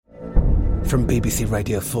From BBC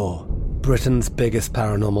Radio 4, Britain's biggest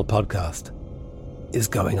paranormal podcast is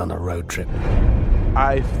going on a road trip.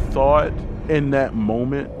 I thought in that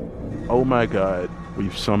moment, oh my God,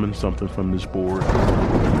 we've summoned something from this board.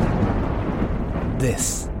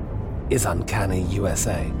 This is Uncanny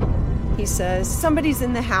USA. He says, somebody's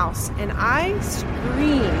in the house, and I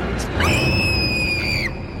screamed.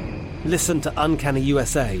 Listen to Uncanny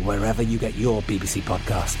USA wherever you get your BBC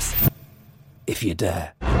podcasts, if you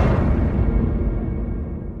dare.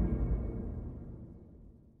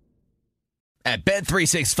 At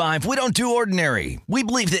Bet365, we don't do ordinary. We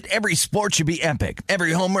believe that every sport should be epic.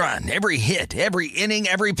 Every home run, every hit, every inning,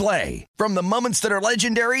 every play. From the moments that are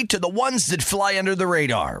legendary to the ones that fly under the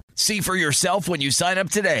radar. See for yourself when you sign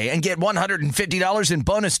up today and get $150 in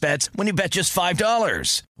bonus bets when you bet just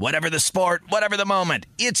 $5. Whatever the sport, whatever the moment,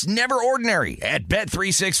 it's never ordinary at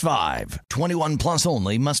Bet365. 21 plus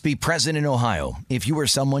only. Must be present in Ohio. If you or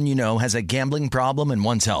someone you know has a gambling problem and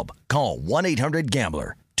wants help, call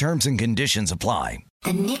 1-800-GAMBLER. Terms and conditions apply.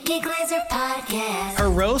 The Nikki Glaser Podcast. Her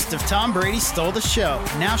roast of Tom Brady stole the show.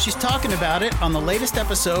 Now she's talking about it on the latest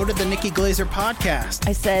episode of the Nikki Glaser Podcast.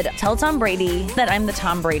 I said, tell Tom Brady that I'm the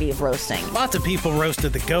Tom Brady of roasting. Lots of people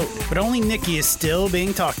roasted the GOAT, but only Nikki is still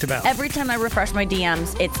being talked about. Every time I refresh my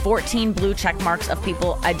DMs, it's 14 blue check marks of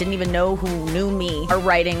people I didn't even know who knew me are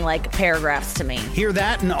writing like paragraphs to me. Hear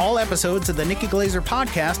that in all episodes of the Nikki Glaser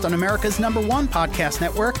Podcast on America's #1 podcast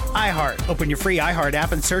network, iHeart. Open your free iHeart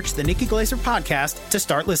app and search the Nikki Glaser Podcast to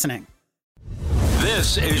start listening.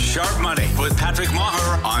 This is Sharp Money with Patrick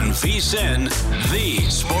Maher on VSiN, the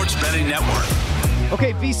sports betting network.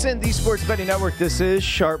 Okay, VSiN, the sports betting network. This is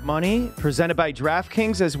Sharp Money, presented by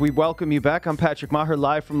DraftKings. As we welcome you back, I'm Patrick Maher,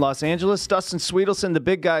 live from Los Angeles. Dustin Sweetelson, the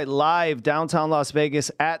big guy, live downtown Las Vegas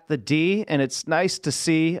at the D. And it's nice to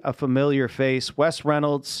see a familiar face, Wes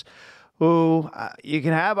Reynolds, who you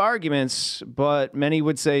can have arguments, but many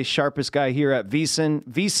would say sharpest guy here at VSiN.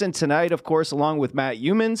 VSiN tonight, of course, along with Matt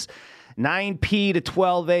Youmans, 9P to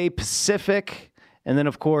 12A Pacific. And then,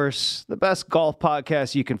 of course, the best golf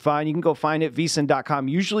podcast you can find. You can go find it, vsin.com.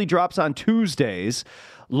 Usually drops on Tuesdays.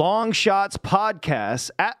 Long Shots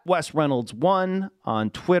Podcast at Wes Reynolds 1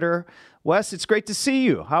 on Twitter. Wes, it's great to see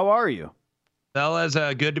you. How are you? Fellas,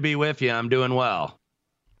 good to be with you. I'm doing well.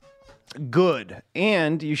 Good.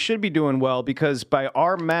 And you should be doing well because by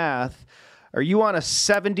our math, are you on a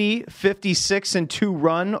 70, 56, and 2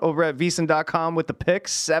 run over at vsin.com with the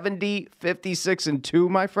picks? 70, 56, and 2,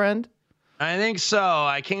 my friend? I think so.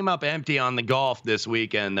 I came up empty on the golf this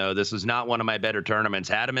weekend, though. This was not one of my better tournaments.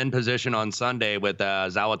 Had him in position on Sunday with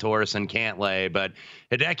Zalatoris and Cantlay, but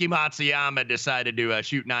Hideki Matsuyama decided to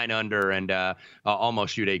shoot 9 under and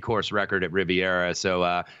almost shoot a course record at Riviera.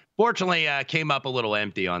 So fortunately, came up a little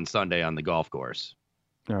empty on Sunday on the golf course.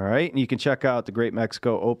 All right. And you can check out the Great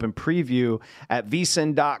Mexico Open preview at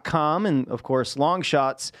vsin.com. And, of course, Long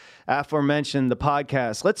Shots, aforementioned, the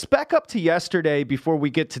podcast. Let's back up to yesterday before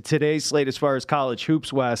we get to today's slate as far as college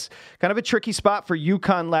hoops, Wes. Kind of a tricky spot for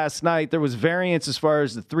UConn last night. There was variance as far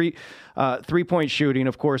as the three-point shooting.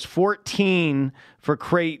 Of course, 14 for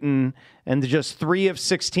Creighton and just 3 of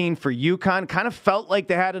 16 for UConn. Kind of felt like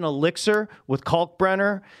they had an elixir with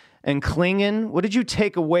Kalkbrenner and Klingon. What did you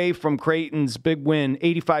take away from Creighton's big win,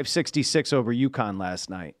 85-66 over UConn last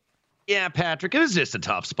night? Yeah, Patrick, it was just a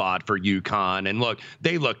tough spot for UConn. And look,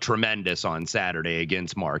 they looked tremendous on Saturday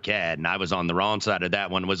against Marquette. And I was on the wrong side of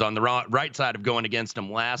that one, was on the right side of going against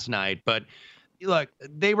them last night. But look,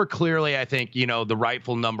 they were clearly, I think, the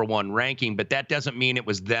rightful #1 ranking, but that doesn't mean it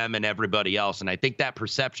was them and everybody else. And I think that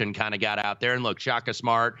perception kind of got out there. And look, Shaka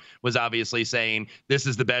Smart was obviously saying this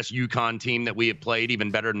is the best UConn team that we have played, even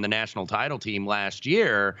better than the national title team last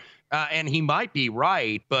year. And he might be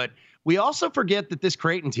right, but we also forget that this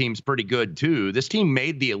Creighton team's pretty good, too. This team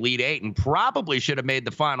made the Elite Eight and probably should have made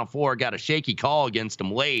the Final Four. Got a shaky call against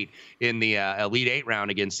them late in the Elite Eight round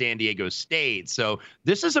against San Diego State. So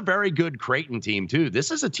this is a very good Creighton team, too. This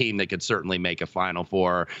is a team that could certainly make a Final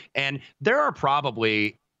Four. And there are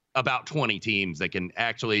probably about 20 teams that can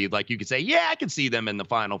actually, like you could say, yeah, I can see them in the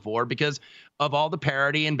Final Four because of all the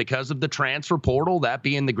parity and because of the transfer portal, that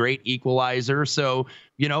being the great equalizer. So,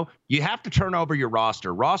 you have to turn over your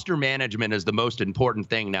roster. Roster management is the most important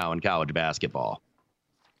thing now in college basketball.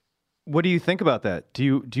 What do you think about that?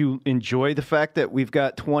 Do you enjoy the fact that we've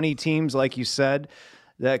got 20 teams, like you said,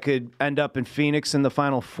 that could end up in Phoenix in the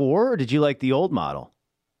Final Four, or did you like the old model?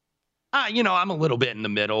 I'm a little bit in the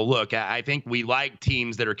middle. Look, I think we like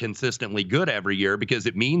teams that are consistently good every year because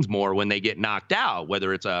it means more when they get knocked out,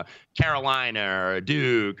 whether it's a Carolina or a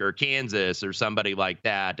Duke or Kansas or somebody like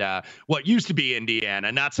that. What used to be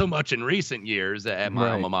Indiana, not so much in recent years at my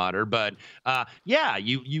alma mater. But,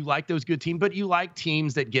 you like those good teams, but you like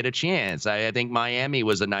teams that get a chance. I think Miami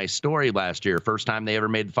was a nice story last year. First time they ever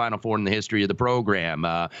made the Final Four in the history of the program.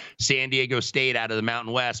 San Diego State out of the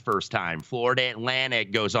Mountain West first time. Florida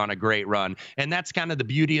Atlantic goes on a great run. And that's kind of the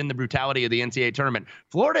beauty and the brutality of the NCAA tournament.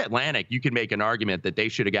 Florida Atlantic, you can make an argument that they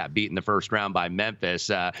should have got beat in the first round by Memphis.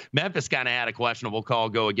 Memphis kind of had a questionable call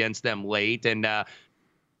go against them late, and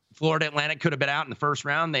Florida Atlantic could have been out in the first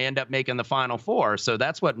round. They end up making the Final Four. So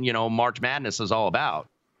that's what, March Madness is all about.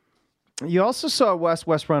 You also saw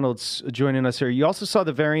Wes Reynolds joining us here. You also saw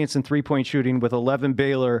the variance in three-point shooting with 11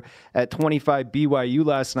 Baylor at 25 BYU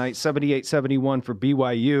last night, 78-71 for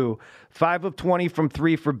BYU. 5 of 20 from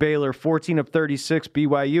 3 for Baylor, 14 of 36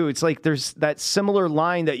 BYU. It's like there's that similar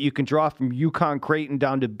line that you can draw from UConn Creighton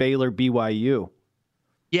down to Baylor BYU.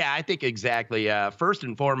 Yeah, I think exactly. First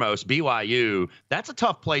and foremost, BYU, that's a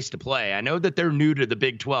tough place to play. I know that they're new to the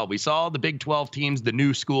Big 12. We saw the Big 12 teams, the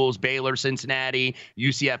new schools, Baylor, Cincinnati,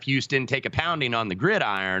 UCF, Houston, take a pounding on the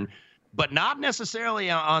gridiron, but not necessarily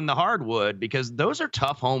on the hardwood because those are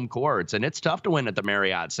tough home courts, and it's tough to win at the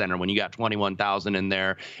Marriott Center when you got 21,000 in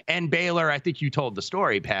there. And Baylor, I think you told the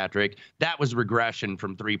story, Patrick, that was regression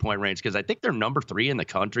from three-point range because I think they're number 3 in the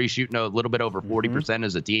country, shooting a little bit over 40%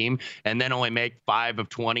 as a team, and then only make 5 of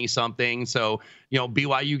 20 something. So,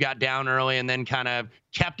 BYU got down early and then kind of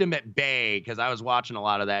kept them at bay because I was watching a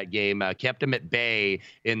lot of that game, kept them at bay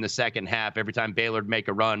in the second half. Every time Baylor would make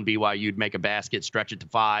a run, BYU'd make a basket, stretch it to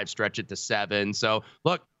 5, stretch it to 7. So,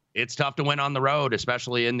 look, it's tough to win on the road,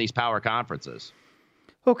 especially in these power conferences.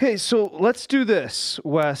 Okay, so let's do this,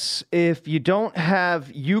 Wes. If you don't have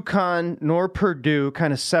UConn nor Purdue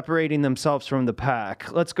kind of separating themselves from the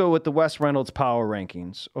pack, let's go with the Wes Reynolds power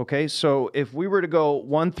rankings. Okay, so if we were to go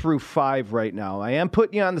 1 through 5 right now, I am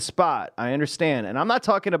putting you on the spot. I understand. And I'm not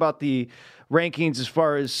talking about the rankings as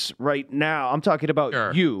far as right now. I'm talking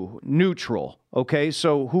about you, neutral. Okay,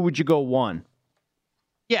 so who would you go 1?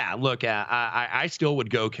 Yeah, look, I still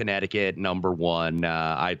would go Connecticut number 1.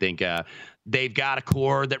 I think they've got a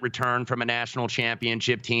core that returned from a national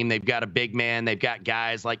championship team. They've got a big man. They've got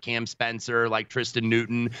guys like Cam Spencer, like Tristan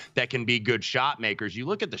Newton that can be good shot makers. You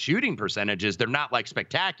look at the shooting percentages, they're not like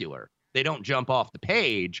spectacular. They don't jump off the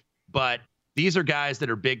page, but these are guys that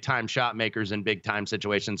are big-time shot makers in big-time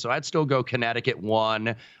situations. So I'd still go Connecticut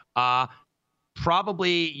 1.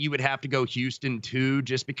 Probably you would have to go Houston 2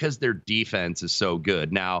 just because their defense is so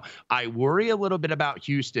good. Now, I worry a little bit about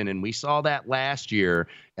Houston, and we saw that last year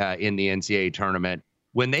in the NCAA tournament.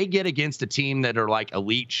 When they get against a team that are like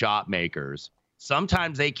elite shot makers,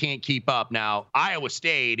 sometimes they can't keep up. Now, Iowa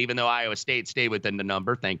State, even though Iowa State stayed within the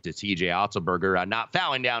number, thanks to TJ Otzelberger not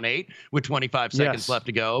fouling down 8 with 25 seconds left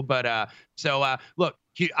to go. But look,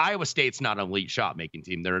 Iowa State's not an elite shot-making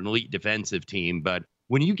team. They're an elite defensive team, but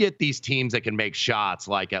when you get these teams that can make shots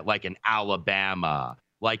like an Alabama,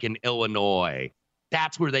 like an Illinois,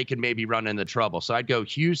 that's where they can maybe run into trouble. So I'd go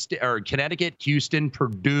Connecticut, Houston,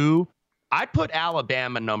 Purdue. I'd put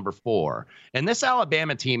Alabama number 4. And this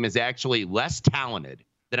Alabama team is actually less talented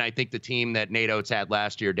than I think the team that Nate Oates had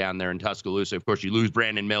last year down there in Tuscaloosa. Of course, you lose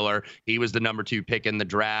Brandon Miller. He was the number 2 pick in the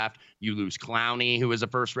draft. You lose Clowney, who was a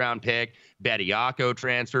first-round pick. Bediako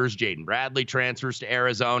transfers. Jaden Bradley transfers to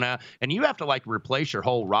Arizona. And you have to, replace your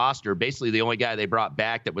whole roster. Basically, the only guy they brought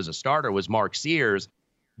back that was a starter was Mark Sears.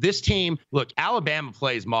 This team, look, Alabama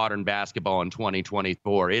plays modern basketball in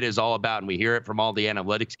 2024. It is all about, and we hear it from all the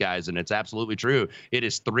analytics guys, and it's absolutely true, it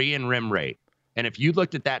is 3 in rim rate. And if you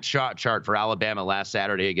looked at that shot chart for Alabama last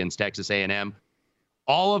Saturday against Texas A&M,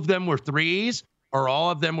 all of them were 3s or all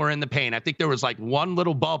of them were in the paint. I think there was one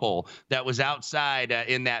little bubble that was outside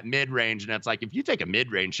in that mid-range. And it's like, if you take a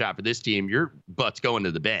mid-range shot for this team, your butt's going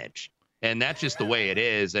to the bench. And that's just the way it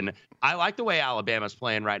is. And I like the way Alabama's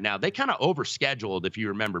playing right now. They kind of overscheduled, if you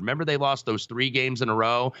remember. Remember they lost those 3 games in a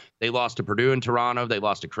row? They lost to Purdue in Toronto. They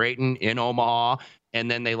lost to Creighton in Omaha. And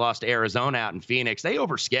then they lost to Arizona out in Phoenix. They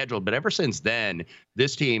overscheduled, but ever since then,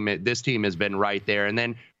 this team has been right there. And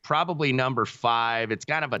then probably number 5, it's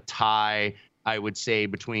kind of a tie, I would say,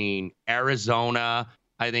 between Arizona,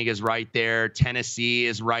 I think, is right there. Tennessee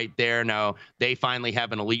is right there. Now, they finally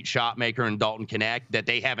have an elite shot maker in Dalton Knecht that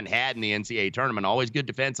they haven't had in the NCAA tournament. Always good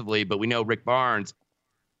defensively, but we know Rick Barnes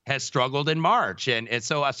has struggled in March. And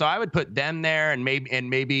so I would put them there, and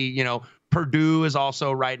maybe Purdue is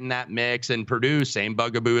also right in that mix, and Purdue, same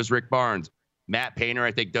bugaboo as Rick Barnes. Matt Painter,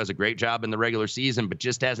 I think, does a great job in the regular season, but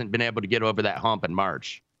just hasn't been able to get over that hump in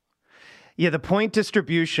March. Yeah, the point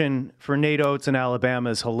distribution for Nate Oates in Alabama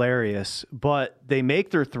is hilarious, but they make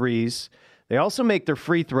their threes. They also make their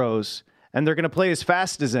free throws, and they're going to play as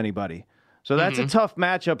fast as anybody. So that's a tough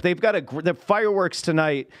matchup. They've got the fireworks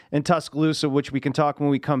tonight in Tuscaloosa, which we can talk when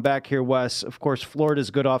we come back here, Wes. Of course, Florida's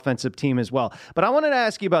a good offensive team as well. But I wanted to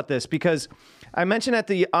ask you about this because I mentioned at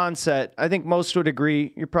the onset, I think most would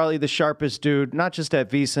agree, you're probably the sharpest dude, not just at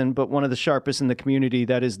VSiN, but one of the sharpest in the community,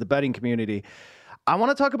 that is the betting community. I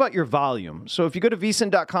want to talk about your volume. So if you go to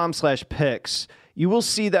vsin.com/picks, you will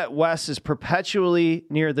see that Wes is perpetually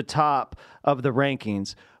near the top of the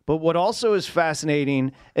rankings. But what also is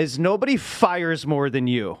fascinating is nobody fires more than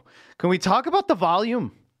you. Can we talk about the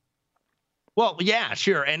volume? Well, yeah,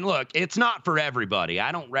 sure. And look, it's not for everybody.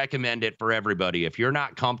 I don't recommend it for everybody. If you're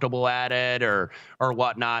not comfortable at it or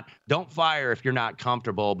whatnot, don't fire if you're not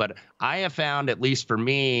comfortable. But I have found, at least for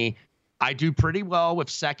me, I do pretty well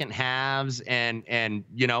with second halves, and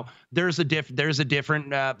you know, there's a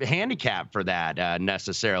different handicap for that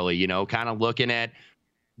necessarily. You know, kind of looking at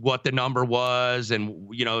what the number was, and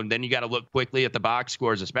you know, then you got to look quickly at the box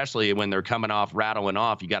scores, especially when they're rattling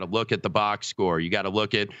off. You got to look at the box score. You got to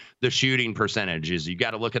look at the shooting percentages. You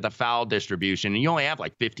got to look at the foul distribution. And you only have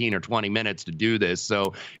like 15 or 20 minutes to do this,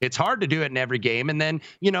 so it's hard to do it in every game. And then,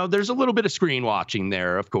 you know, there's a little bit of screen watching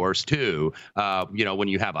there, of course, too. You know, when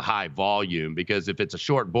you have a high volume, because if it's a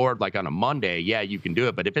short board like on a Monday, yeah, you can do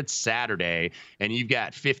it. But if it's Saturday and you've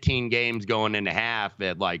got 15 games going into half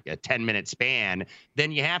at like a 10-minute span,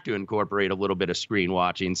 then you have to incorporate a little bit of screen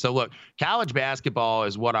watching. So look, college basketball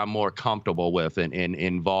is what I'm more comfortable with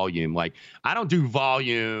in volume. Like, I don't do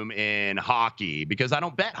volume in hockey because I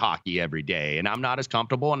don't bet hockey every day, and I'm not as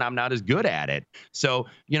comfortable and I'm not as good at it. So,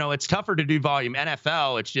 you know, it's tougher to do volume.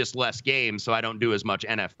 NFL, it's just less games, so I don't do as much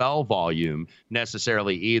NFL volume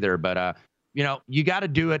necessarily either. But you know, you got to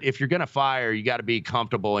do it. If you're going to fire, you got to be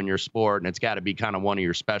comfortable in your sport, and it's got to be kind of one of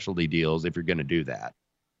your specialty deals if you're going to do that.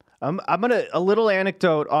 I'm going a little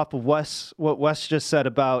anecdote off of what Wes just said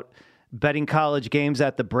about betting college games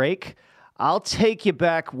at the break. I'll take you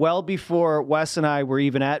back well before Wes and I were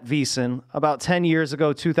even at VSiN, about 10 years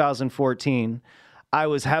ago, 2014. I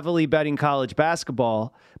was heavily betting college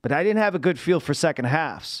basketball, but I didn't have a good feel for second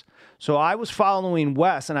halves. So I was following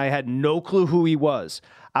Wes, and I had no clue who he was.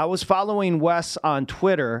 I was following Wes on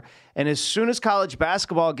Twitter, and as soon as college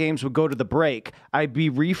basketball games would go to the break, I'd be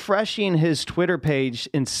refreshing his Twitter page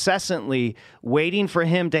incessantly, waiting for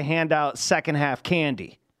him to hand out second half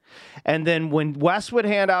candy. And then when Wes would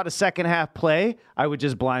hand out a second half play, I would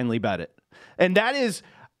just blindly bet it. And that is,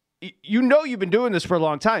 you know, you've been doing this for a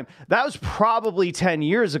long time. That was probably 10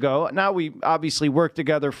 years ago. Now we obviously work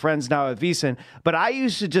together, friends now at VSiN. But I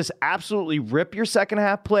used to just absolutely rip your second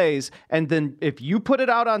half plays. And then if you put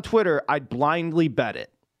it out on Twitter, I'd blindly bet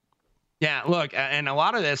it. Yeah, look, and a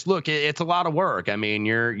lot of this, look, it's a lot of work. I mean,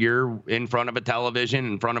 you're in front of a television,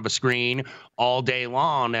 in front of a screen all day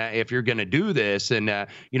long if you're going to do this and,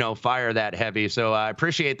 you know, fire that heavy. So I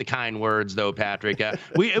appreciate the kind words, though, Patrick.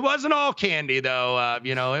 It wasn't all candy, though.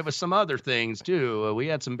 You know, it was some other things, too. We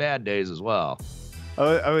had some bad days as well.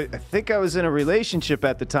 I think I was in a relationship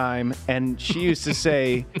at the time, and she used to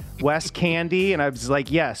say, Wes candy, and I was like,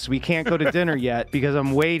 yes, we can't go to dinner yet because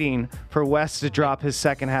I'm waiting for Wes to drop his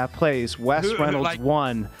second half plays. Wes Reynolds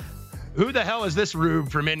won. Who the hell is this Rube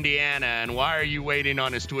from Indiana, and why are you waiting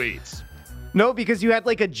on his tweets? No, because you had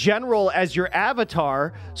like a general as your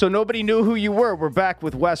avatar, so nobody knew who you were. We're back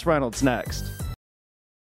with Wes Reynolds next.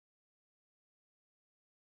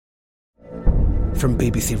 From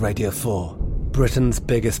BBC Radio 4, Britain's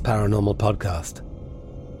biggest paranormal podcast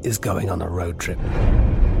is going on a road trip.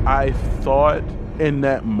 I thought in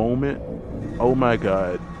that moment, oh my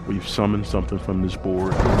God, we've summoned something from this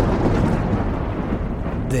board.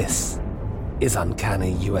 This is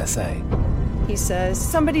Uncanny USA. He says,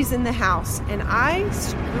 somebody's in the house, and I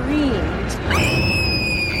screamed.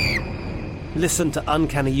 Listen to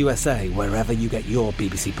Uncanny USA wherever you get your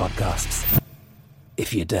BBC podcasts,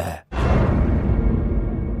 if you dare.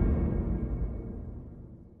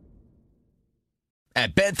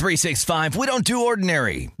 At Bet365, we don't do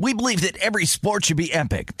ordinary. We believe that every sport should be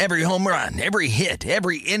epic. Every home run, every hit,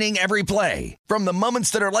 every inning, every play. From the moments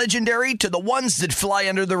that are legendary to the ones that fly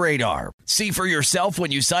under the radar. See for yourself when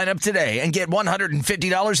you sign up today and get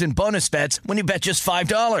 $150 in bonus bets when you bet just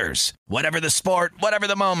 $5. Whatever the sport, whatever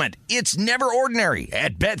the moment, it's never ordinary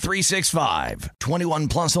at Bet365. 21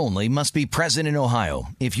 plus only. Must be present in Ohio.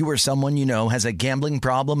 If you or someone you know has a gambling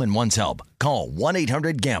problem and wants help, call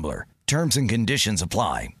 1-800-GAMBLER. Terms and conditions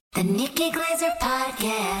apply. The Nikki Glaser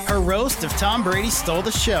Podcast. Her roast of Tom Brady stole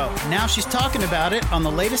the show. Now she's talking about it on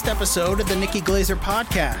the latest episode of the Nikki Glaser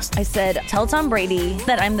Podcast. I said, tell Tom Brady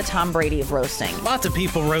that I'm the Tom Brady of roasting. Lots of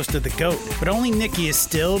people roasted the GOAT, but only Nikki is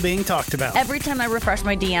still being talked about. Every time I refresh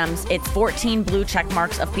my DMs, it's 14 blue check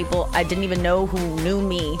marks of people I didn't even know who knew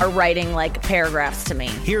me are writing like paragraphs to me.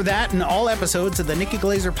 Hear that in all episodes of the Nikki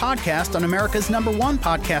Glaser Podcast on America's #1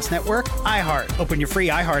 podcast network, iHeart. Open your free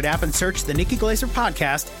iHeart app and search the Nikki Glaser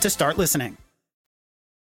Podcast to start listening.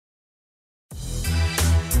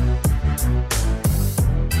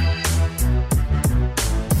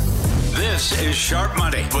 This is Sharp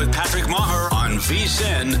Money with Patrick Maher on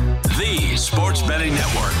VSiN, the Sports Betting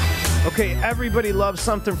Network. Okay, everybody loves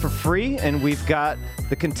something for free, and we've got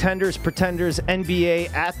the Contenders, Pretenders,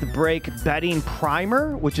 NBA at the break betting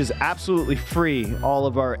primer, which is absolutely free. All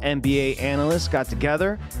of our NBA analysts got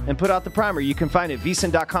together and put out the primer. You can find it at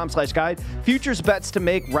vsin.com/guide. Futures bets to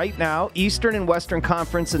make right now, Eastern and Western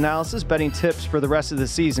Conference analysis, betting tips for the rest of the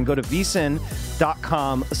season. Go to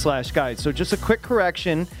vsin.com/guide. So just a quick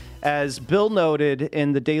correction. As Bill noted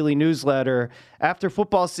in the daily newsletter, after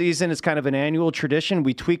football season is kind of an annual tradition.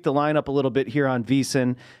 We tweak the lineup a little bit here on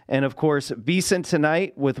VSiN. And of course, VSiN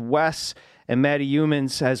tonight with Wes and Matty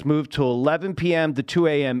Humans has moved to 11 p.m. to 2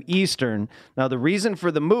 a.m. Eastern. Now, the reason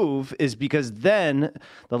for the move is because then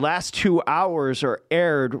the last 2 hours are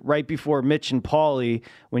aired right before Mitch and Paulie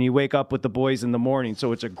when you wake up with the boys in the morning.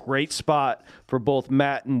 So it's a great spot for both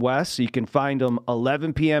Matt and Wes. So you can find them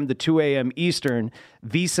 11 p.m. to 2 a.m. Eastern.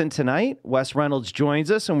 VSiN tonight, Wes Reynolds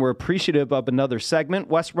joins us, and we're appreciative of another segment.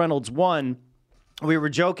 Wes Reynolds won. We were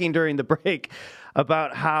joking during the break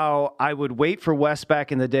about how I would wait for Wes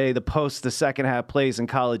back in the day to post the second half plays in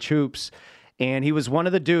college hoops. And he was one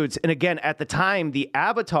of the dudes. And again, at the time, the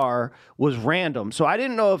avatar was random. So I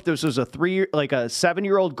didn't know if this was a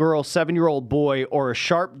 7-year-old girl, 7-year-old boy, or a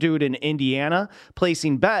sharp dude in Indiana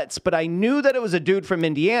placing bets. But I knew that it was a dude from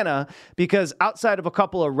Indiana because outside of a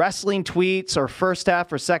couple of wrestling tweets or first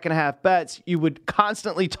half or second half bets, you would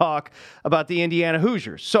constantly talk about the Indiana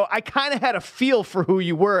Hoosiers. So I kind of had a feel for who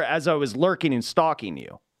you were as I was lurking and stalking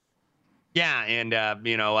you. Yeah. And,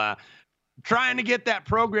 trying to get that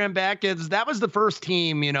program back is that was the first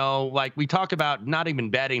team, like we talk about not even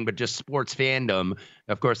betting, but just sports fandom.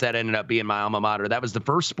 Of course, that ended up being my alma mater. That was the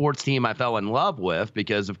first sports team I fell in love with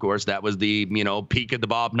because, of course, that was the, peak of the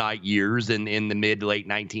Bob Knight years in the mid-late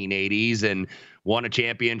 1980s and won a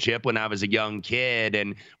championship when I was a young kid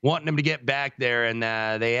and wanting them to get back there. And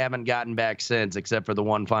they haven't gotten back since except for the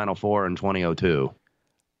one Final Four in 2002.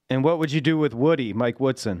 And what would you do with Woody, Mike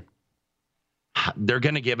Woodson? They're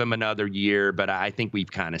going to give him another year, but I think we've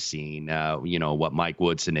kind of seen, what Mike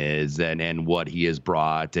Woodson is and what he has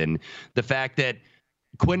brought. And the fact that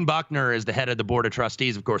Quinn Buckner is the head of the board of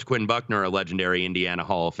trustees. Of course, Quinn Buckner, a legendary Indiana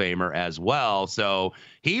Hall of Famer as well. So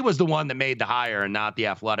he was the one that made the hire and not the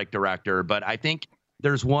athletic director. But I think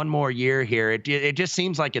there's one more year here. It just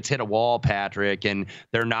seems like it's hit a wall, Patrick, and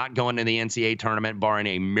they're not going to the NCAA tournament, barring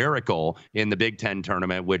a miracle in the Big Ten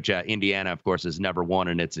tournament, which Indiana, of course, has never won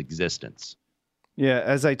in its existence. Yeah,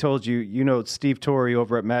 as I told you, Steve Torrey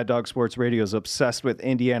over at Mad Dog Sports Radio is obsessed with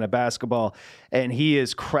Indiana basketball, and he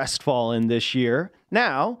is crestfallen this year.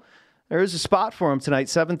 Now, there is a spot for him tonight,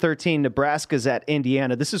 7:13, Nebraska's at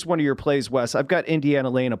Indiana. This is one of your plays, Wes. I've got Indiana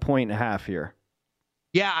laying 1.5 here.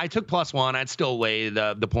 Yeah, I took +1. I'd still lay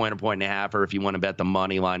the point, 1.5, or if you want to bet the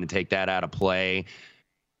money line and take that out of play.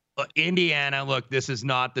 Indiana, look, this is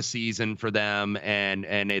not the season for them,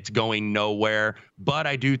 and it's going nowhere. But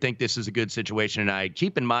I do think this is a good situation. And I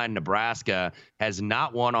keep in mind Nebraska has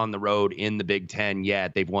not won on the road in the Big Ten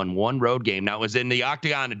yet. They've won one road game. Now, it was in the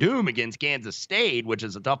Octagon of Doom against Kansas State, which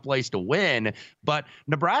is a tough place to win. But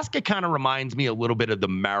Nebraska kind of reminds me a little bit of the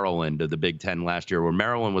Maryland of the Big Ten last year, where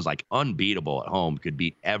Maryland was like unbeatable at home, could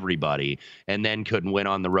beat everybody, and then couldn't win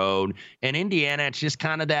on the road. And Indiana, it's just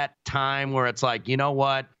kind of that time where it's like, you know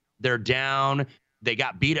what? They're down. They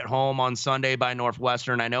got beat at home on Sunday by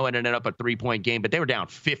Northwestern. I know it ended up a 3-point game, but they were down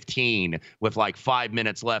 15 with like 5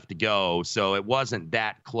 minutes left to go. So it wasn't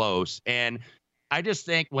that close. And I just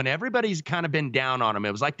think when everybody's kind of been down on them,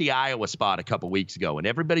 it was like the Iowa spot a couple weeks ago, and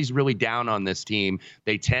everybody's really down on this team.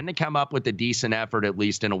 They tend to come up with a decent effort, at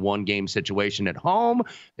least in a one-game situation at home.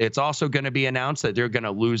 It's also going to be announced that they're going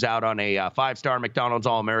to lose out on a 5-star McDonald's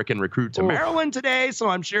All-American recruit to Maryland today. So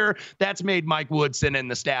I'm sure that's made Mike Woodson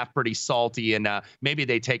and the staff pretty salty, and maybe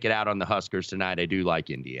they take it out on the Huskers tonight. I do like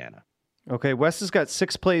Indiana. Okay, Wes has got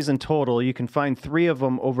 6 plays in total. You can find 3 of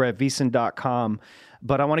them over at vsin.com.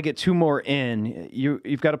 But I want to get 2 more in.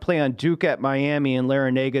 You've got to play on Duke at Miami and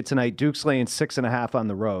Larinaga tonight. Duke's laying 6.5 on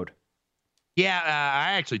the road. Yeah,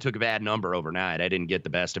 I actually took a bad number overnight. I didn't get the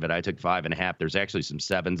best of it. I took 5.5. There's actually some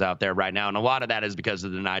 7s out there right now. And a lot of that is because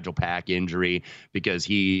of the Nigel Pack injury, because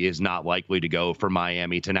he is not likely to go for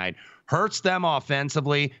Miami tonight. Hurts them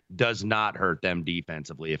offensively, does not hurt them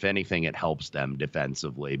defensively. If anything, it helps them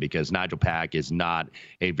defensively because Nigel Pack is not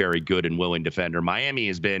a very good and willing defender. Miami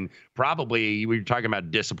has been probably, we were talking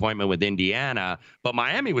about disappointment with Indiana, but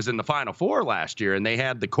Miami was in the Final Four last year and they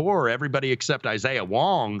had the core. Everybody except Isaiah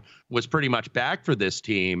Wong was pretty much back for this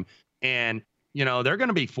team. And they're going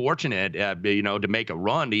to be fortunate, to make a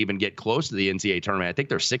run to even get close to the NCAA tournament. I think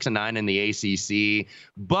they're 6-9 in the ACC,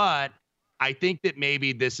 but I think that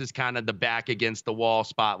maybe this is kind of the back against the wall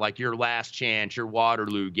spot, like your last chance, your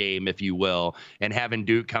Waterloo game, if you will, and having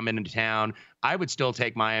Duke come into town. I would still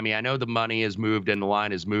take Miami. I know the money has moved and the line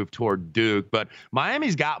has moved toward Duke, but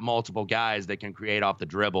Miami's got multiple guys that can create off the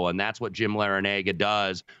dribble, and that's what Jim Larrañaga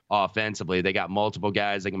does offensively. They got multiple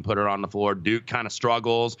guys that can put it on the floor. Duke kind of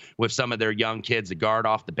struggles with some of their young kids that guard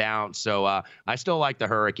off the bounce. So I still like the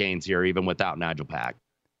Hurricanes here, even without Nigel Pack.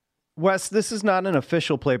 Wes, this is not an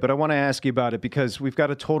official play, but I want to ask you about it because we've got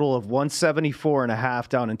a total of 174.5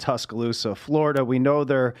 down in Tuscaloosa, Florida. We know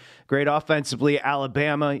they're great offensively.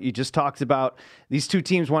 Alabama, you just talked about. These two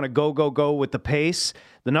teams want to go with the pace.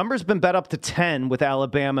 The number's been bet up to 10 with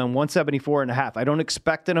Alabama and 174.5. I don't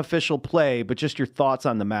expect an official play, but just your thoughts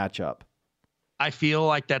on the matchup. I feel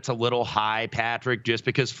like that's a little high, Patrick, just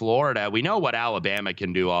because Florida, we know what Alabama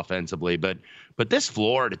can do offensively, but this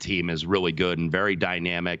Florida team is really good and very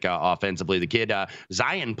dynamic offensively. The kid,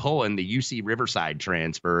 Zion Pullen, the UC Riverside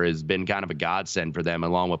transfer, has been kind of a godsend for them,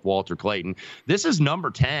 along with Walter Clayton. This is number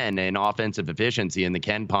 10 in offensive efficiency in the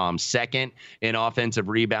Ken Pom, second in offensive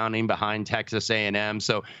rebounding behind Texas A&M.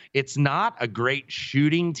 So it's not a great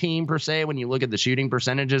shooting team per se. When you look at the shooting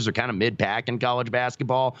percentages, they're kind of mid-pack in college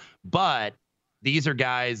basketball, but these are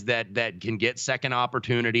guys that can get second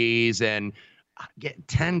opportunities, and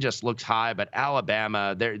 10 just looks high. But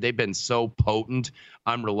Alabama, they've been so potent.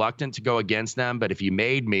 I'm reluctant to go against them. But if you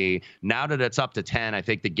made me, now that it's up to 10, I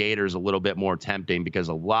think the Gators a little bit more tempting because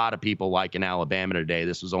a lot of people like in Alabama today.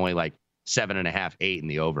 This was only like 7.5, 8 in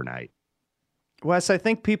the overnight. Wes, I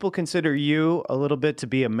think people consider you a little bit to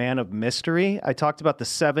be a man of mystery. I talked about the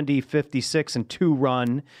 70, 56, and 2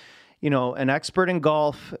 run. An expert in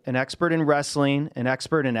golf, an expert in wrestling, an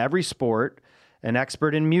expert in every sport, an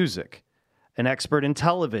expert in music, an expert in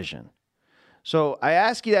television. So I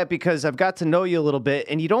ask you that because I've got to know you a little bit,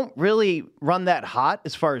 and you don't really run that hot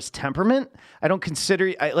as far as temperament. I don't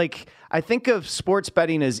consider, I think of sports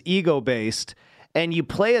betting as ego-based, and you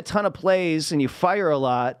play a ton of plays and you fire a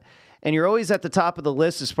lot, and you're always at the top of the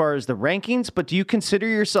list as far as the rankings, but do you consider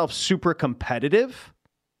yourself super competitive?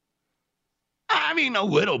 I mean, a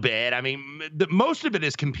little bit. I mean, most of it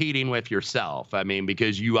is competing with yourself. I mean,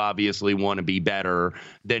 because you obviously want to be better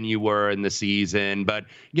than you were in the season. But,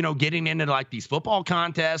 getting into like these football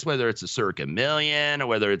contests, whether it's the Circa Million or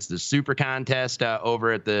whether it's the Super Contest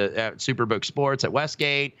over at the Superbook Sports at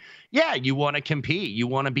Westgate, yeah, you want to compete. You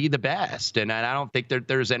want to be the best. And I don't think that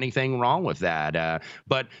there's anything wrong with that.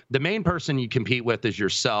 But the main person you compete with is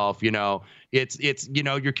yourself. It's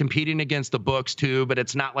you're competing against the books too, but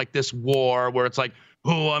it's not like this war where it's like,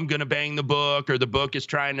 oh, I'm going to bang the book or the book is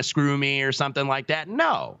trying to screw me or something like that.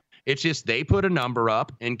 No, it's just they put a number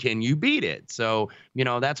up and can you beat it? So,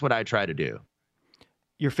 that's what I try to do.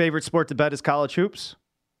 Your favorite sport to bet is college hoops?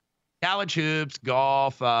 College hoops,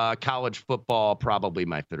 golf, college football, probably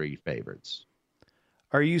my 3 favorites.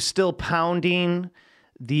 Are you still pounding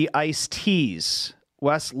the iced teas?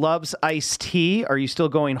 Wes loves iced tea. Are you still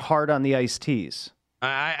going hard on the iced teas?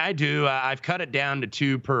 I do. I've cut it down to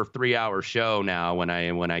 2 per 3-hour show now when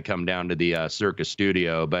I come down to the Circus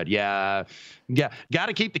studio. But got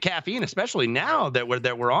to keep the caffeine, especially now that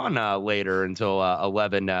we're on later until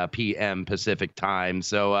 11 p.m. Pacific time.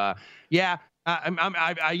 So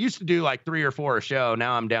I used to do like 3 or 4 a show.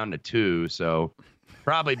 Now I'm down to 2. So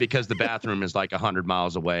probably because the bathroom is like 100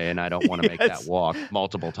 miles away and I don't want to make that walk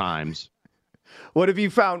multiple times. What have you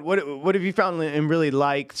found? What have you found and really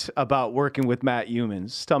liked about working with Matt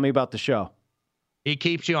Youmans? Tell me about the show. He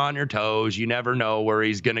keeps you on your toes. You never know where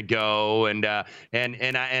he's going to go. And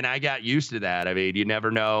I got used to that. I mean, you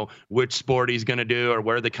never know which sport he's going to do or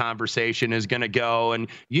where the conversation is going to go. And,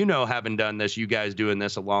 having done this, you guys doing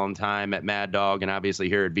this a long time at Mad Dog and obviously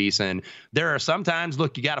here at VSiN, there are sometimes,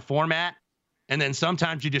 look, you got a format and then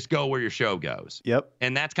sometimes you just go where your show goes. Yep.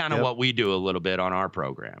 And that's kind of what we do a little bit on our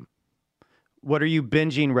program. What are you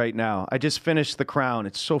binging right now? I just finished The Crown.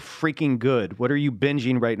 It's so freaking good. What are you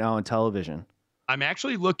binging right now on television? I'm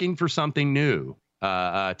actually looking for something new.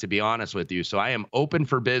 to be honest with you. So I am open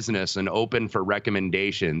for business and open for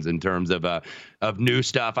recommendations in terms of new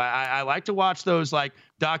stuff. I like to watch those like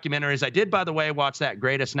documentaries. I did, by the way, watch that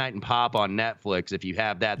Greatest Night in Pop on Netflix. If you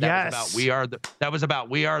have that, that was about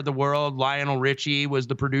We Are the World. Lionel Richie was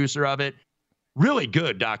the producer of it. Really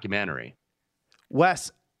good documentary.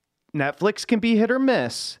 Wes, Netflix can be hit or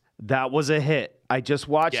miss. That was a hit. I just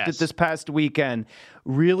watched it this past weekend.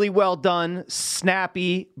 Really well done,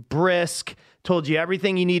 snappy, brisk. Told you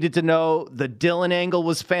everything you needed to know. The Dylan angle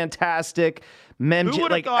was fantastic.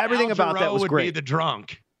 Like everything Al about that was would great. Be the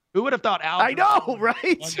drunk. Who would have thought Al? I know,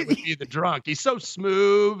 right? Would be the drunk. He's so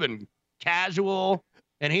smooth and casual,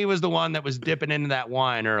 and he was the one that was dipping into that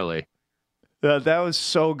wine early. That was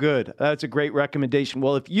so good. That's a great recommendation.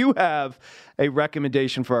 Well, if you have a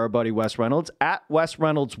recommendation for our buddy Wes Reynolds, at Wes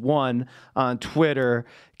Reynolds1 on Twitter,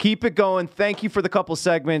 keep it going. Thank you for the couple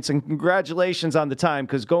segments, and congratulations on the time,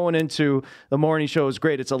 because going into the morning show is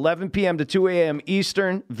great. It's 11 p.m. to 2 a.m.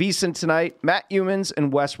 Eastern. VSiN tonight, Matt Humans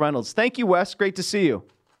and Wes Reynolds. Thank you, Wes. Great to see you.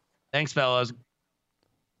 Thanks, fellas.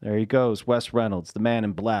 There he goes, Wes Reynolds, the man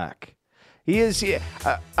in black. He is,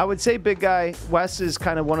 I would say, big guy, Wes is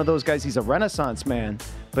kind of one of those guys. He's a Renaissance man,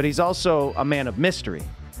 but he's also a man of mystery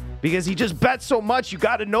because he just bets so much. You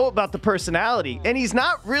got to know about the personality. And he's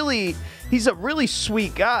a really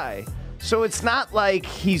sweet guy. So it's not like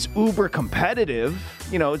he's uber competitive.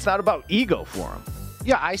 You know, it's not about ego for him.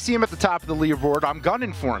 Yeah, I see him at the top of the leaderboard. I'm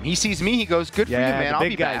gunning for him. He sees me. He goes, good for you, man. I'll be back.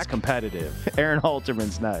 Big guy's competitive. Aaron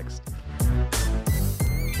Halterman's next.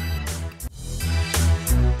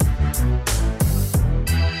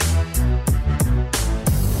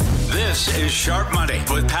 This is Sharp Money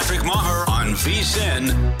with Patrick Maher on VSiN,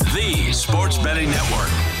 the Sports Betting Network.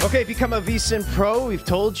 Okay, become a VSiN Pro. We've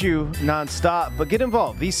told you nonstop, but get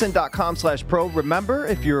involved. VSiN.com/pro. Remember,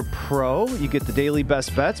 if you're a pro, you get the daily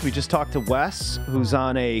best bets. We just talked to Wes, who's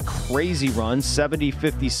on a crazy run, 70,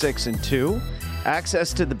 56, and 2.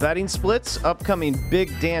 Access to the betting splits, upcoming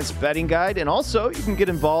Big Dance betting guide, and also you can get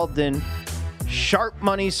involved in Sharp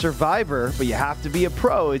Money Survivor, but you have to be a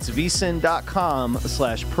pro. It's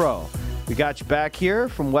VSiN.com/pro. We got you back here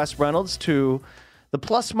from Wes Reynolds to the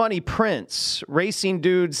Plus Money Prince,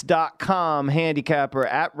 RacingDudes.com handicapper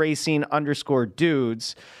at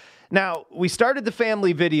racing_dudes. Now, we started the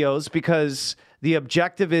family videos because the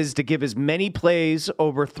objective is to give as many plays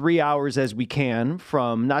over 3 hours as we can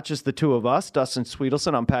from not just the two of us, Dustin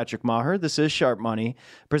Sweetelson, I'm Patrick Maher. This is Sharp Money,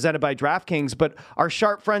 presented by DraftKings, but our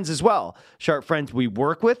sharp friends as well. Sharp friends we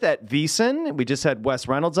work with at VSiN. We just had Wes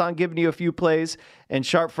Reynolds on giving you a few plays, and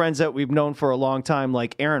sharp friends that we've known for a long time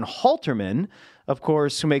like Aaron Halterman, of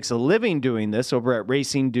course, who makes a living doing this over at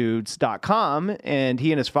RacingDudes.com, and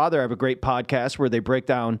he and his father have a great podcast where they break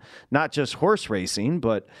down not just horse racing,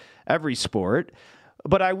 but every sport.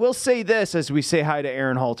 But I will say this as we say hi to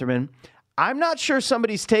Aaron Halterman. I'm not sure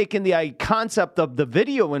somebody's taken the concept of the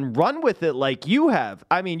video and run with it like you have.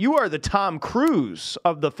 I mean, you are the Tom Cruise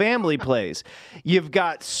of the family plays. You've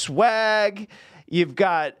got swag. You've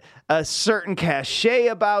got a certain cachet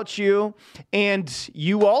about you. And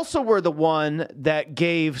you also were the one that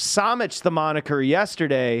gave Samich the moniker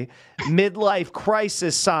yesterday, midlife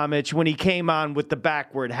crisis Samich, when he came on with the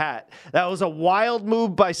backward hat. That was a wild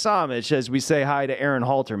move by Samich as we say hi to Aaron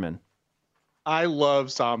Halterman. I love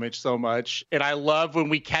Samich so much. And I love when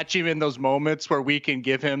we catch him in those moments where we can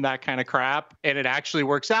give him that kind of crap and it actually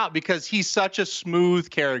works out because he's such a smooth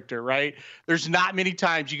character, right? There's not many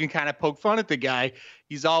times you can kind of poke fun at the guy.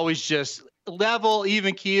 He's always just level,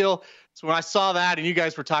 even keel. So when I saw that and you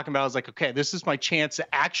guys were talking about it, I was like, okay, this is my chance to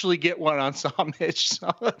actually get one on Samich.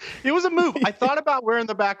 So it was a move. I thought about wearing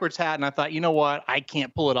the backwards hat and I thought, you know what? I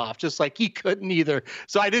can't pull it off, just like he couldn't either.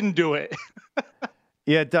 So I didn't do it.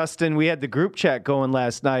 Yeah, Dustin, we had the group chat going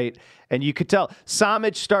last night, and you could tell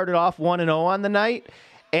Samich started off 1-0 on the night,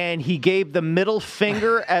 and he gave the middle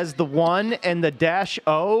finger as the 1 and the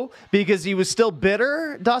 -0 because he was still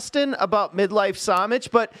bitter, Dustin, about midlife Samich.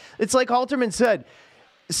 But it's like Halterman said,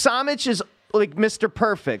 Samich is like Mr.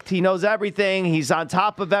 Perfect. He knows everything. He's on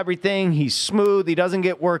top of everything. He's smooth. He doesn't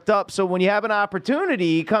get worked up. So when you have an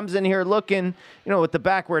opportunity, he comes in here looking, with the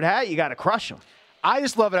backward hat, you got to crush him. I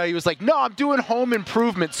just love it how he was like, no, I'm doing home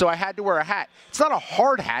improvement, so I had to wear a hat. It's not a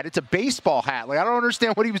hard hat. It's a baseball hat. Like, I don't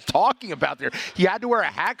understand what he was talking about there. He had to wear a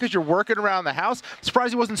hat because you're working around the house. I'm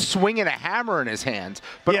surprised he wasn't swinging a hammer in his hands.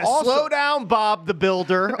 But yeah, also, slow down, Bob the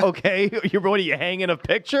Builder, okay? What are you, hanging a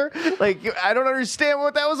picture? Like, I don't understand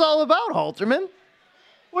what that was all about, Halterman.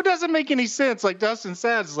 Well, it doesn't make any sense. Like Dustin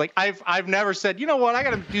says, it's like I've never said, you know what, I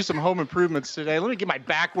got to do some home improvements today. Let me get my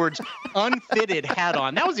backwards unfitted hat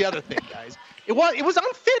on. That was the other thing, guys. It was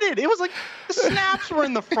unfitted. It was like the snaps were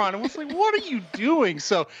in the front. It was like, what are you doing?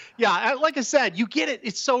 So yeah, like I said, you get it.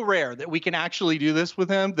 It's so rare that we can actually do this with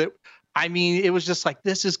him that, I mean, it was just like,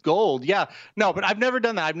 this is gold. Yeah, no, but I've never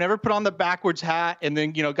done that. I've never put on the backwards hat and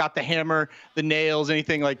then, got the hammer, the nails,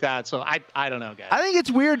 anything like that. So I don't know, guys. I think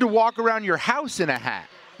it's weird to walk around your house in a hat.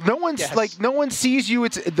 No one sees you.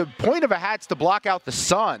 It's the point of a hat's to block out the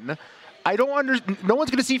sun. No one's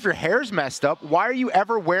going to see if your hair's messed up. Why are you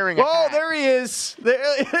ever wearing a hat? Oh, there he is.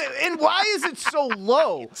 And why is it so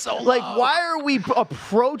low? So low. Like, why are we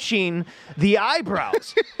approaching the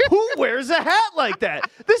eyebrows? Who wears a hat like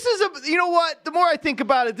that? This is you know what? The more I think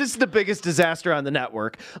about it, this is the biggest disaster on the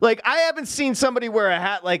network. Like, I haven't seen somebody wear a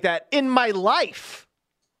hat like that in my life.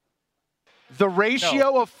 The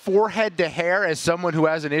ratio of forehead to hair, as someone who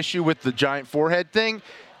has an issue with the giant forehead thing,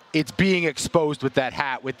 it's being exposed with that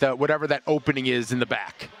hat, with whatever that opening is in the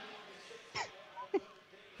back.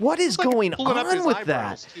 What is going on with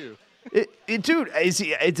that? Dude,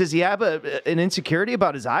 does he have an insecurity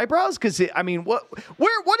about his eyebrows? Because, I mean,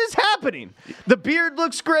 what is happening? The beard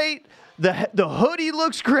looks great. The hoodie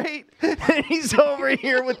looks great. And he's over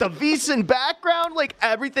here with the VSiN background. Like,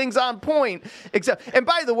 everything's on point. And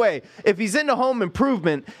by the way, if he's into home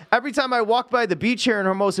improvement, every time I walk by the beach here in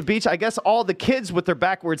Hermosa Beach, I guess all the kids with their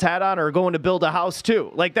backwards hat on are going to build a house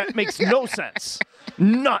too. Like, that makes no sense.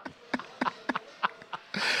 None.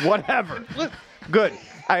 Whatever. Good.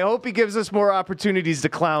 I hope he gives us more opportunities to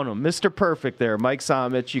clown him. Mr. Perfect there, Mike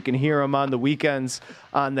Somich. You can hear him on the weekends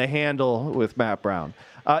on The Handle with Matt Brown.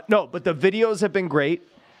 No, but the videos have been great,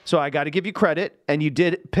 so I got to give you credit. And you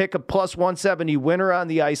did pick a plus 170 winner on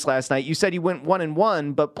the ice last night. You said you went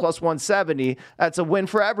 1-1, but plus 170, that's a win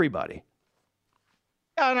for everybody.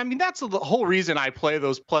 Yeah, and I mean, that's the whole reason I play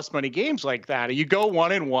those plus money games like that. You go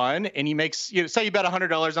 1-1 and you make, say you bet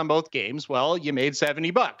 $100 on both games. Well, you made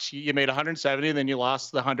 $70. You made 170, and then you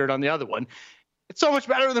lost the 100 on the other one. It's so much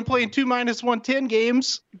better than playing 2 minus 110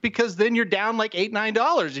 games, because then you're down like $8,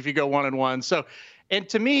 $9 if you go 1-1. So, and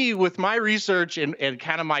to me, with my research and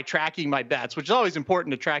kind of my tracking my bets, which is always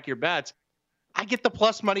important to track your bets, I get the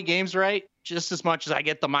plus money games right just as much as I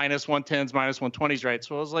get the minus 110s, minus 120s right.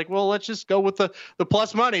 So I was like, well, let's just go with the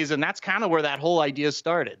plus monies. And that's kind of where that whole idea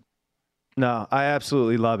started. No, I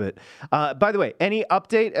absolutely love it. By the way, any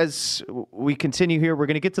update as we continue here? We're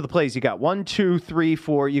going to get to the plays. You got 1, 2, 3,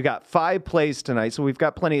 4. You got 5 plays tonight, so we've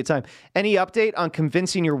got plenty of time. Any update on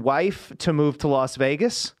convincing your wife to move to Las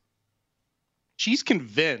Vegas? She's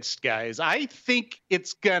convinced, guys. I think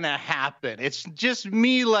it's going to happen. It's just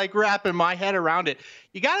me like wrapping my head around it.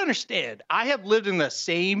 You got to understand, I have lived in the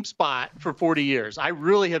same spot for 40 years. I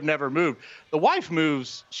really have never moved. The wife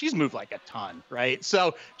moves. She's moved like a ton, right?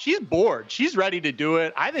 So she's bored. She's ready to do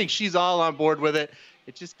it. I think she's all on board with it.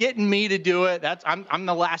 It's just getting me to do it. I'm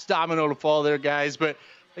the last domino to fall there, guys. But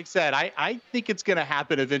like I said, I think it's going to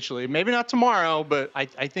happen eventually. Maybe not tomorrow, but I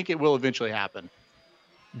think it will eventually happen.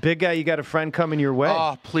 Big guy, you got a friend coming your way.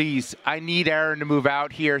 Oh, please. I need Aaron to move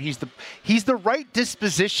out here. He's the right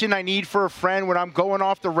disposition I need for a friend when I'm going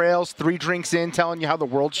off the rails, 3 drinks in, telling you how the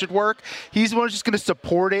world should work. He's the one who's just going to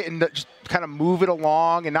support it and just kind of move it